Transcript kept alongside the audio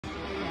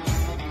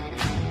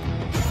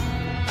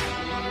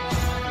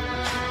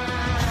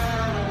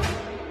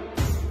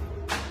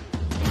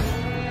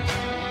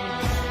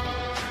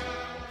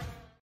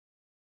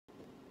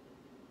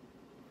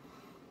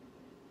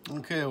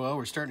Okay, well,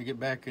 we're starting to get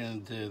back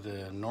into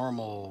the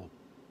normal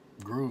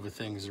groove of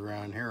things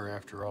around here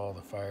after all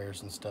the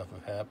fires and stuff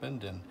have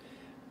happened, and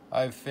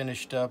I've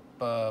finished up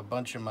a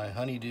bunch of my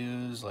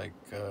honeydews, like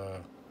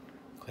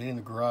cleaning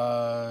the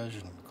garage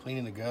and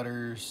cleaning the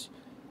gutters,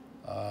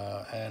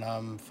 and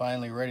I'm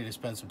finally ready to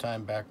spend some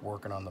time back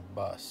working on the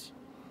bus.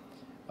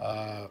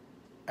 Uh,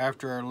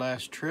 After our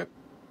last trip,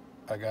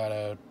 I got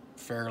a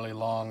fairly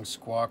long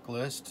squawk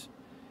list.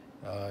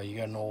 You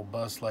got an old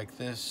bus like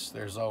this,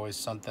 there's always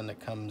something that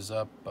comes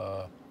up,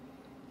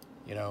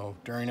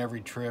 during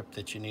every trip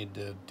that you need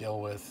to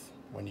deal with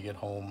when you get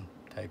home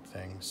type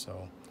thing.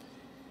 So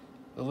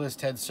the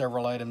list had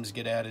several items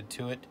get added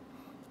to it,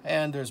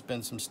 and there's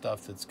been some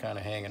stuff that's kind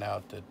of hanging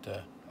out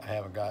that I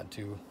haven't gotten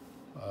to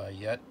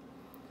yet.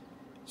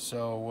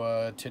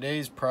 So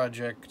today's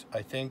project,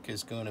 I think,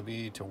 is going to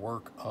be to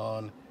work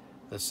on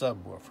the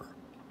subwoofer.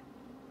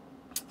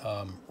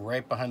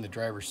 Right behind the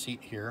driver's seat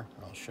here,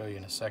 I'll show you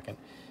in a second,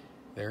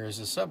 there is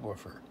a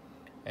subwoofer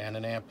and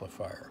an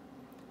amplifier.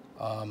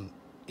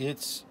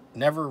 It's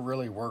never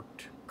really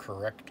worked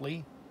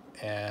correctly,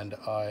 and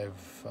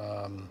I've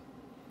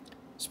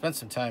spent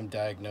some time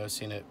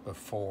diagnosing it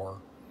before,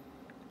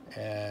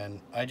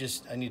 and I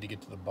need to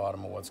get to the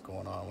bottom of what's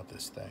going on with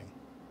this thing.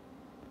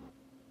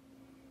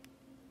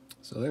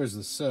 So there's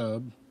the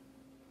sub.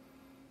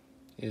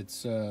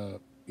 It's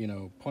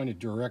pointed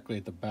directly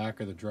at the back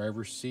of the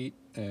driver's seat,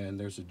 and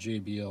there's a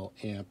JBL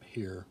amp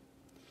here.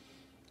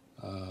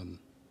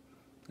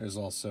 There's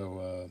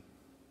also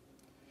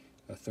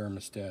a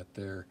thermostat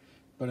there.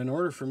 But in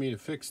order for me to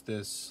fix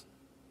this,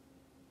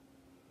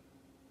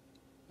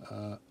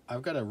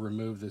 I've got to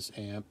remove this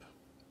amp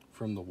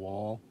from the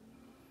wall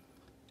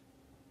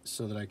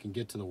so that I can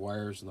get to the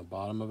wires in the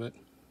bottom of it.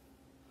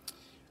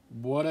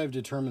 What I've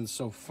determined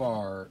so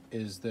far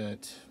is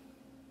that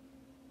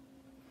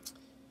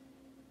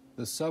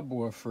the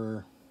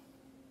subwoofer,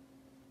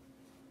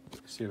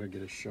 see if I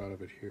get a shot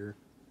of it here.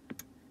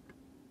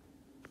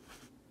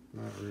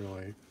 Not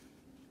really.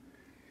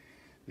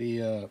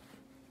 The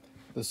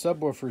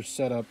subwoofer is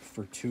set up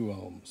for 2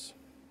 ohms,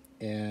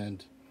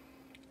 and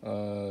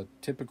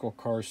typical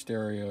car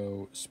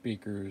stereo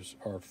speakers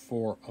are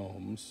 4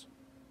 ohms.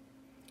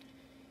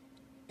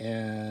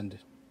 And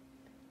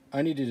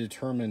I need to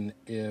determine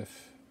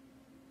if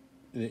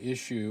the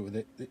issue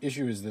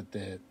is that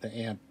the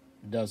amp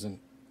doesn't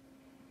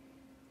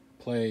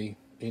play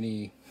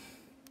any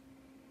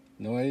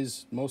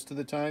noise most of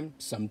the time.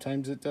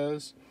 Sometimes it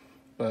does,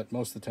 but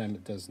most of the time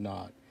it does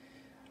not.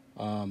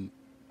 I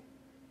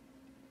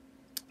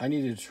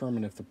need to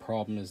determine if the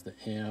problem is the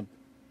amp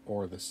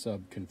or the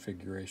sub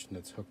configuration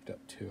that's hooked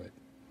up to it.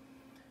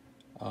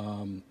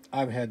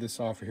 I've had this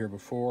offer here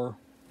before.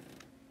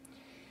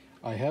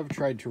 I have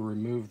tried to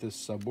remove this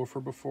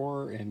subwoofer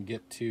before and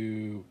get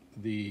to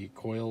the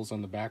coils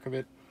on the back of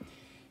it.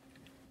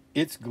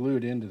 It's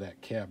glued into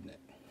that cabinet.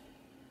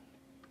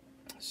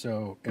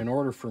 So in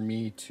order for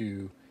me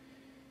to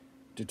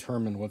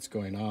determine what's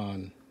going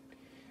on,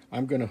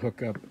 I'm going to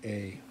hook up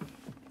a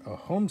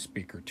home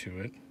speaker to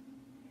it.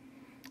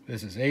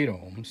 This is 8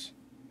 ohms.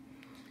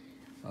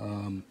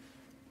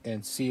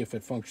 And see if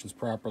it functions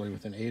properly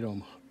with an 8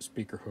 ohm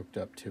speaker hooked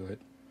up to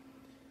it.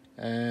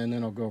 And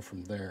then I'll go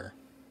from there.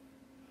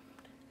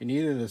 And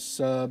either the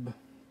sub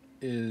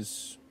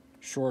is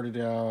shorted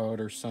out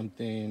or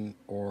something,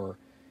 or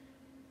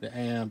the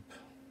amp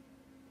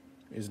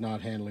is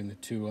not handling the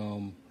 2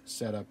 ohm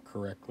setup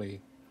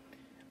correctly.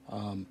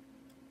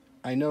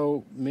 I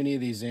know many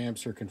of these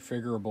amps are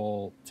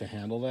configurable to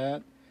handle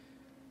that.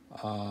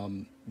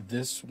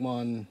 This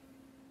one,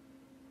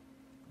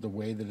 the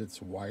way that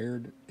it's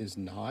wired, is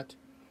not.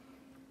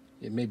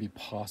 It may be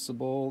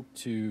possible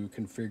to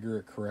configure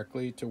it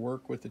correctly to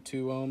work with the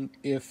 2 ohm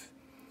if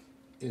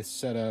it's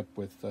set up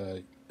with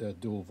the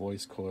dual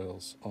voice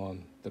coils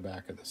on the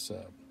back of the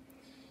sub.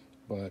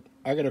 But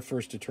I got to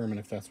first determine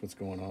if that's what's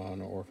going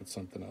on or if it's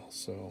something else.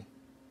 So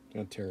I'm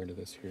going to tear into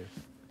this here.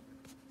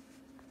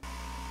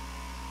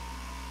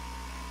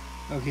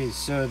 Okay,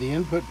 so the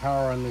input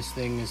power on this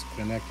thing is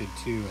connected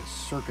to a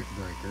circuit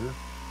breaker.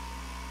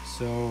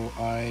 So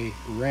I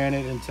ran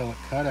it until it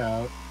cut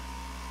out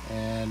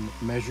and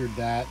measured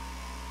that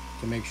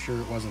to make sure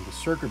it wasn't the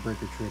circuit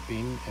breaker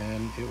tripping,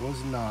 and it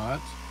was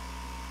not.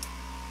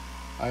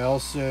 I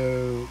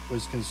also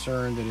was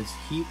concerned that it's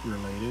heat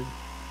related,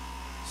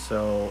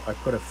 so I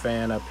put a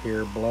fan up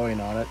here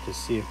blowing on it to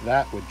see if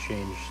that would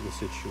change the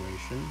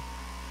situation,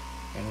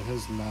 and it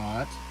has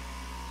not.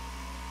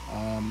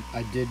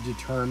 I did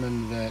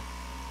determine that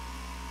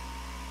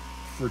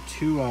for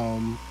 2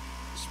 ohm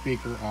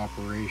speaker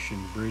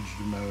operation, bridged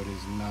mode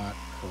is not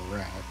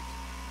correct.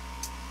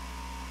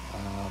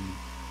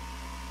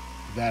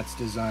 That's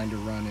designed to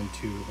run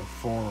into a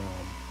 4 ohm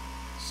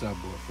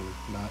subwoofer,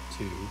 not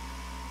 2.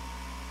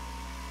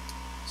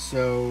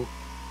 So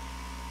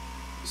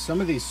some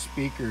of these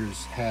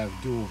speakers have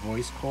dual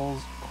voice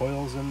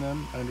coils in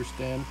them, I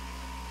understand,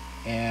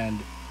 and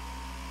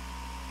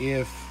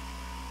if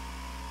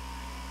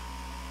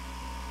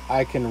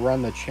I can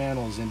run the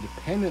channels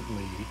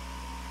independently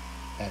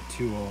at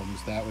 2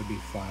 ohms, that would be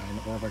fine.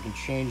 Or if I can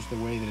change the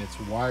way that it's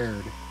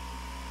wired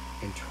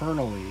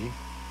internally,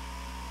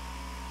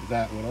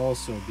 that would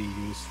also be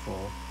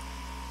useful.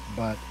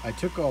 But I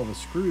took all the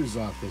screws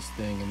off this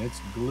thing and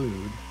it's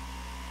glued,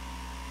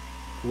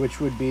 which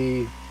would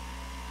be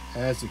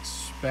as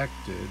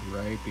expected,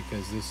 right?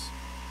 Because this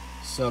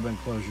sub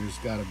enclosure's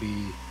got to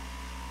be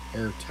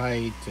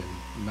airtight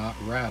and not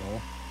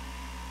rattle.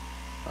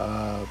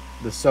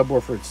 The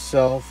subwoofer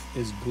itself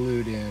is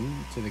glued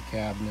in to the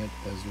cabinet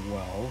as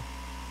well.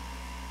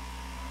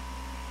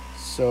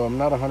 So I'm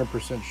not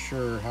 100%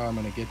 sure how I'm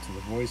going to get to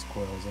the voice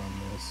coils on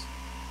this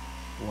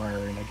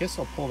wiring. I guess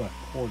I'll pull that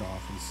cord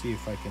off and see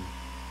if I can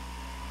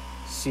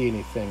see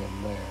anything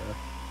in there.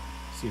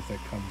 See if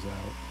that comes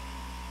out.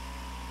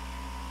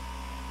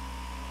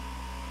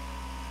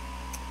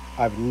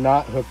 I've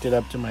not hooked it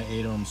up to my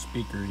 8 ohm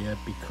speaker yet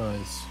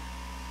because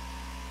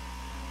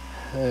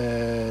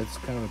it's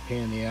kind of a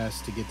pain in the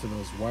ass to get to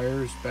those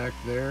wires back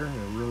there.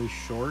 They're really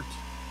short.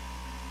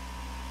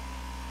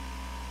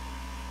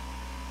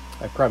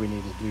 I probably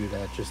need to do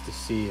that just to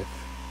see if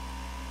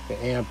the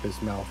amp is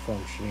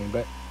malfunctioning.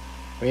 But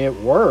I mean,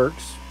 it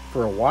works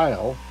for a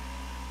while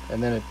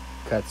and then it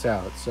cuts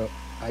out. So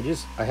I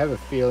have a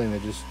feeling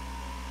that just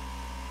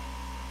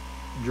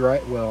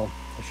well,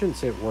 I shouldn't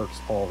say it works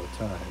all the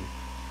time.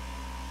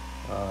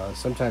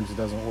 Sometimes it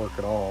doesn't work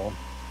at all.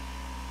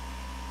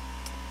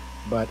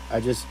 But I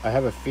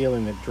have a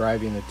feeling that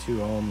driving the 2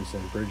 ohms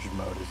in bridge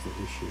mode is the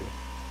issue.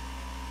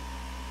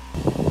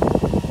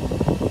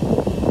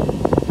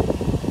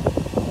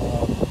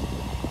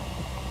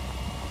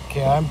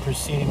 Okay, I'm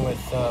proceeding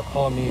with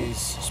pulling these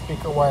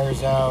speaker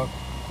wires out.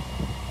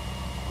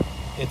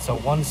 It's a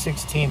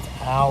 1/16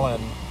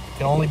 Allen. It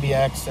can only be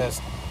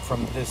accessed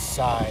from this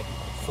side,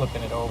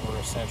 flipping it over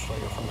essentially,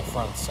 or from the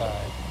front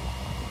side.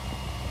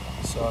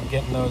 So I'm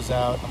getting those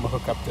out. I'm gonna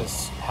hook up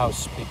this house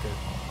speaker.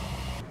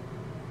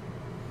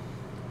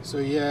 So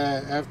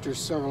yeah, after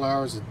several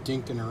hours of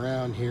dinking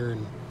around here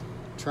and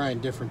trying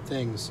different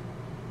things,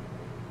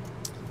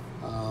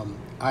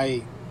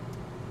 I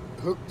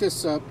hooked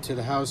this up to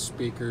the house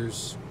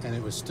speakers and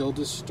it was still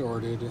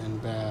distorted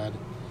and bad.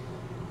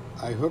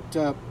 I hooked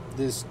up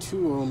this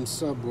 2 ohm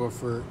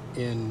subwoofer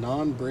in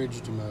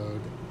non-bridged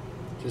mode,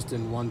 just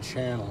in one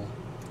channel,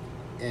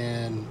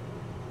 and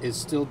it's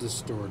still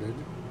distorted.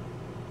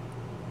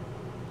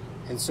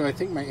 And so I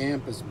think my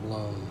amp is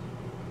blown.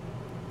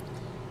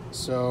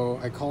 So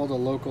I called a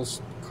local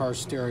car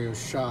stereo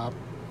shop.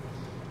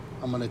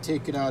 I'm going to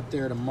take it out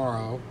there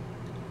tomorrow,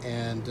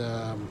 and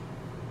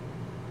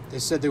they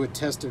said they would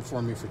test it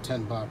for me for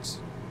 $10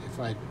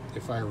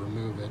 if I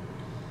remove it.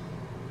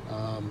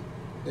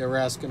 They were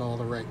asking all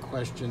the right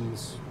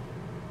questions.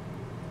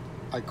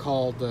 I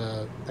called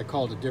a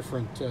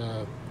different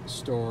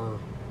store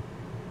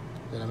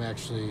that I'm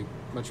actually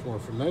much more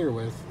familiar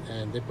with,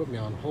 and they put me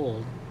on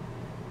hold.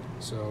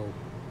 So,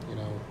 you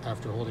know,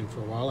 after holding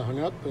for a while, I hung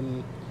up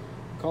and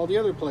called the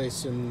other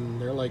place, and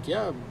they're like,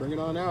 yeah, bring it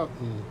on out,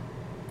 and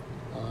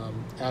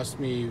asked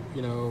me,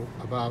 you know,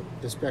 about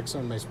the specs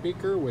on my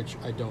speaker, which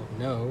I don't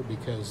know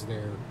because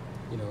they're,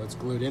 you know, it's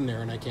glued in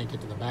there and I can't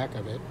get to the back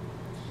of it.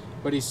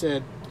 But he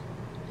says,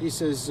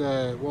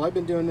 well, I've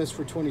been doing this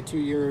for 22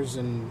 years,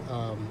 and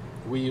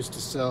we used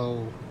to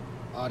sell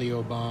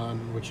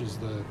Audiobahn, which is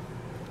the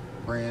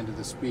brand of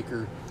the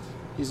speaker.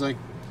 He's like,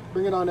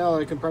 bring it on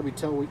out, I can probably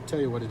tell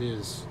you what it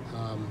is,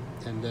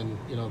 and then,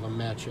 you know, they'll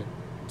match it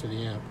to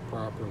the amp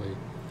properly.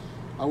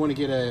 I want to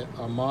get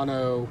a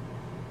mono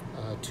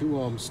 2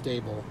 ohm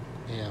stable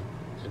amp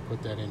and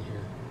put that in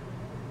here,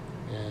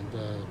 and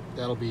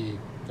that'll be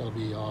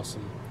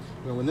awesome.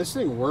 You know, when this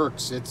thing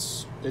works,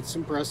 it's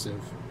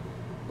impressive,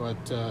 but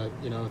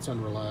you know, it's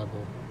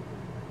unreliable.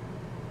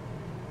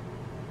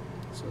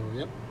 So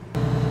yep,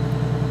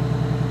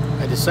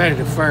 I decided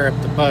to fire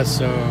up the bus,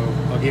 so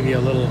I'll give you a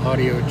little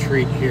audio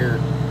treat here.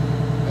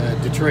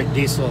 Detroit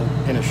diesel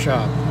in a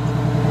shop.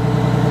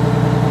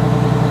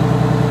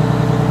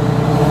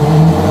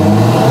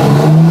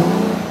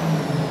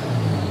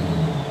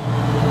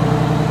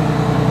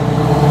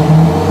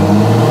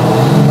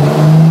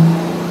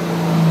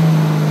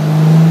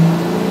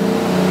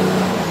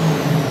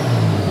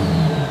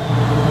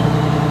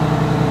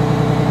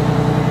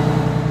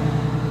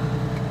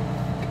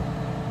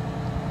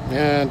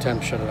 And time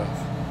to shut it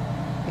off.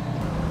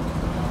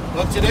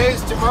 Well,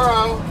 today's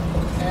tomorrow,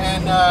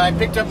 and I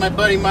picked up my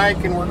buddy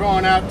Mike, and we're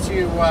going out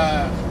to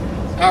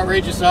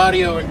Outrageous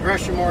Audio in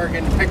Gresham,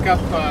 Oregon to pick up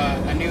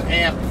a new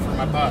amp for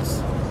my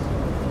bus.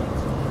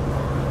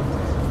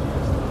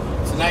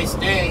 It's a nice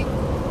day.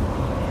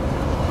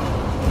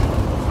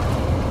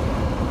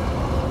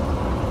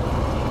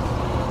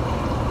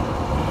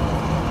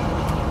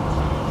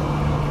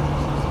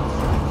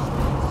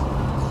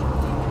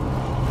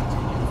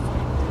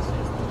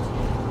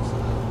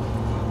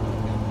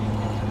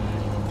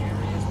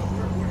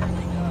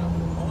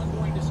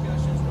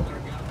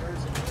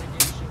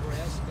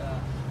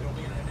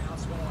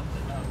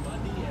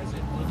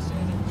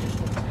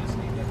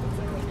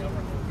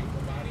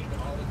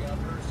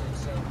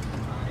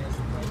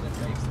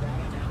 That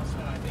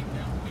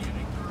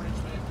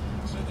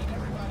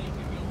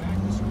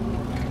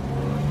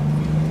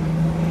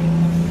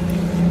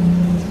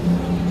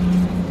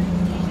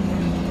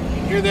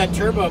hear that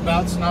turbo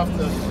bouncing off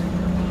the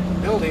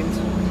buildings.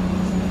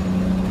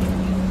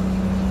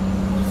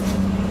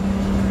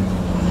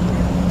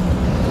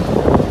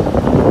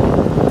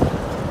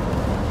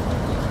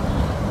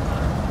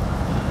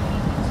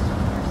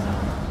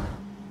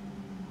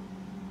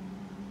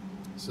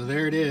 So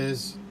there it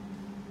is.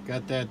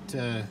 Got that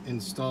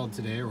installed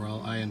today.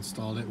 Well, I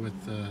installed it with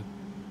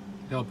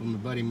help of my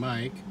buddy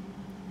Mike.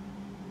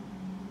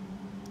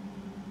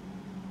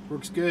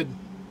 Works good.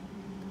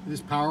 It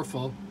is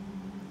powerful.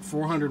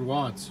 400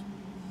 watts.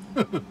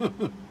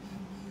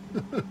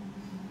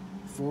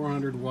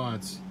 400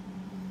 watts.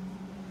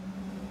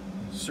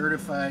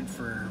 Certified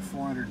for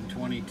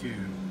 422.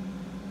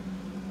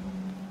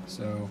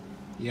 So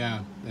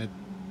yeah, that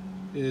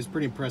it is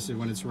pretty impressive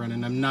when it's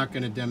running. I'm not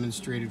going to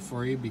demonstrate it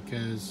for you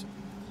because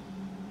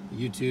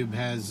YouTube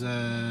has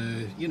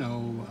you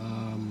know,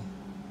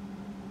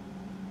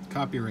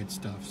 copyright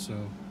stuff, so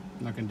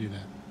I'm not going to do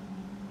that.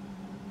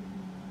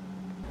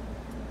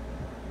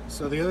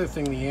 So the other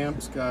thing the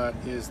amp's got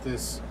is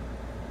this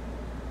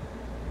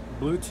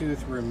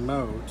Bluetooth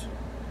remote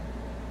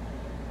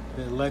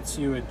that lets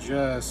you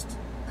adjust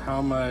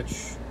how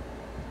much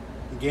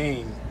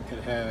gain it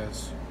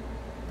has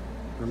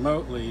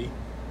remotely,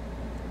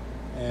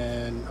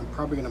 and I'm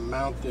probably going to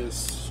mount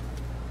this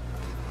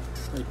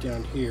right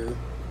down here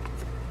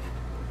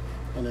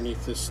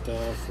underneath this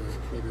stuff,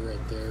 or maybe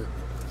right there.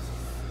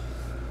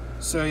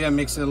 So yeah, it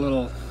makes it a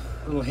little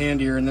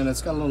handier, and then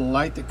it's got a little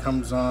light that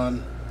comes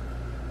on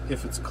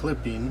if it's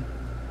clipping,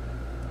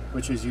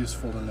 which is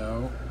useful to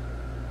know.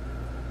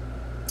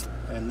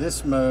 And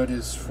this mode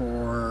is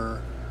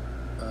for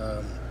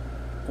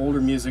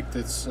older music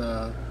that's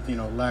you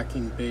know,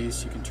 lacking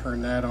bass. You can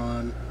turn that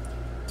on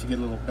to get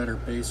a little better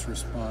bass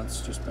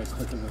response just by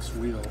clicking this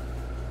wheel.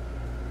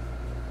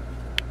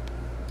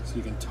 So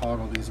you can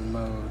toggle these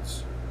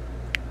modes.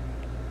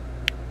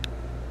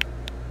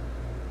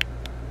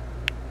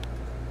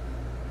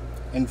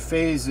 And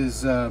phase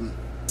is to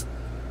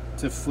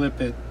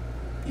flip it,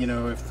 you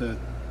know, if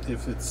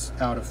it's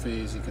out of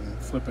phase, you can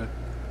flip it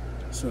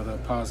so the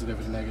positive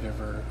and negative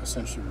are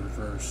essentially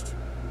reversed.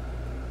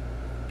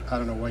 I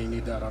don't know why you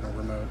need that on a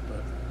remote,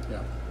 but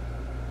yeah.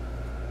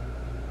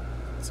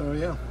 So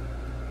yeah,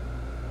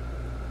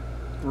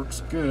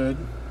 works good.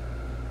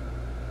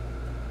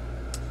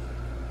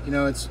 You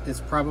know,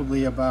 it's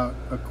probably about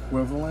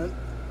equivalent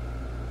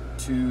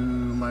to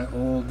my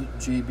old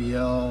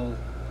JBL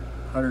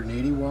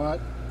 180 watt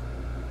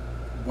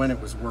when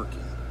it was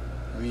working.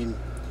 I mean,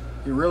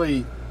 it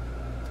really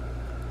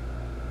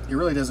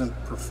doesn't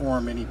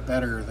perform any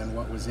better than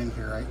what was in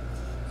here.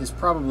 It's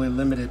probably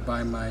limited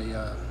by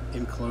my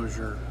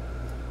enclosure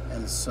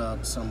and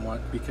sub somewhat,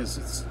 because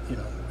it's, you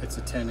know, it's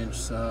a 10-inch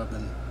sub,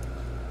 and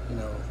you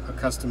know, a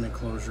custom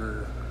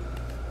enclosure.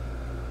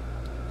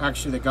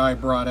 Actually, the guy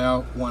brought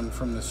out one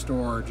from the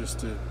store just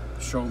to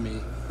show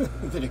me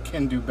that it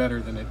can do better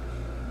than it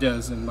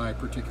does in my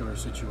particular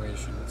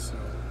situation. So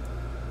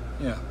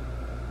yeah.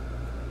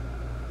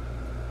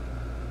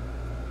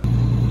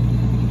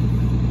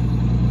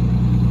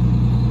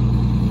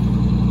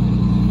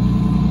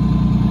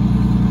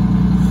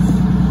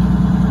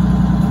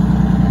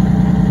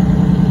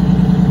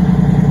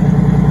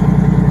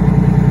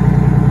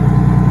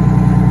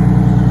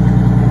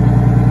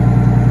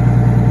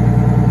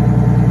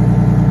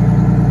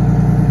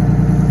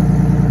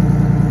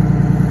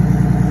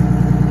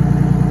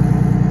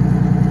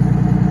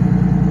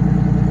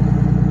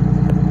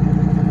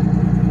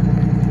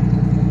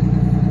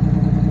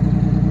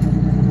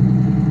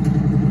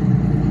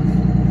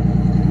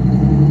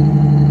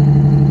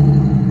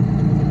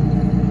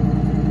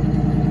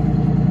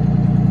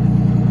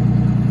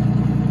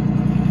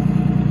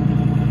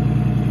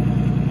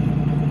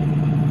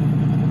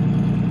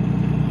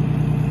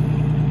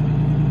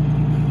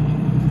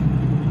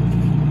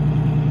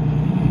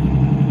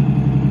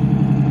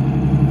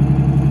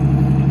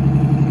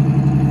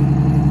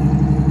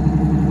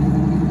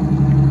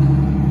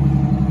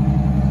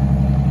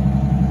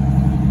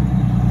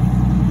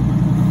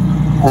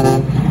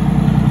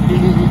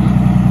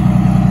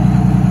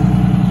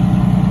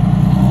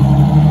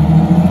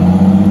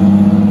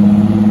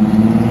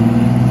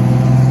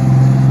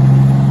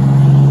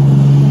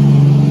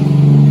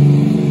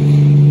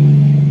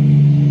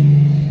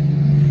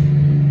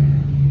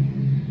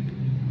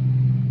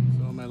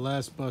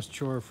 Last bus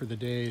chore for the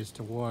day is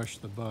to wash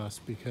the bus,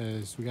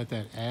 because we got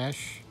that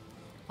ash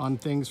on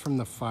things from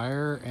the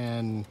fire,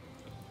 and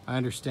I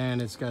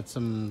understand it's got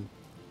some,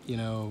 you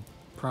know,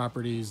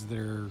 properties that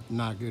are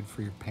not good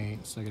for your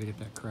paint, so I gotta get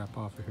that crap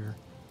off of here.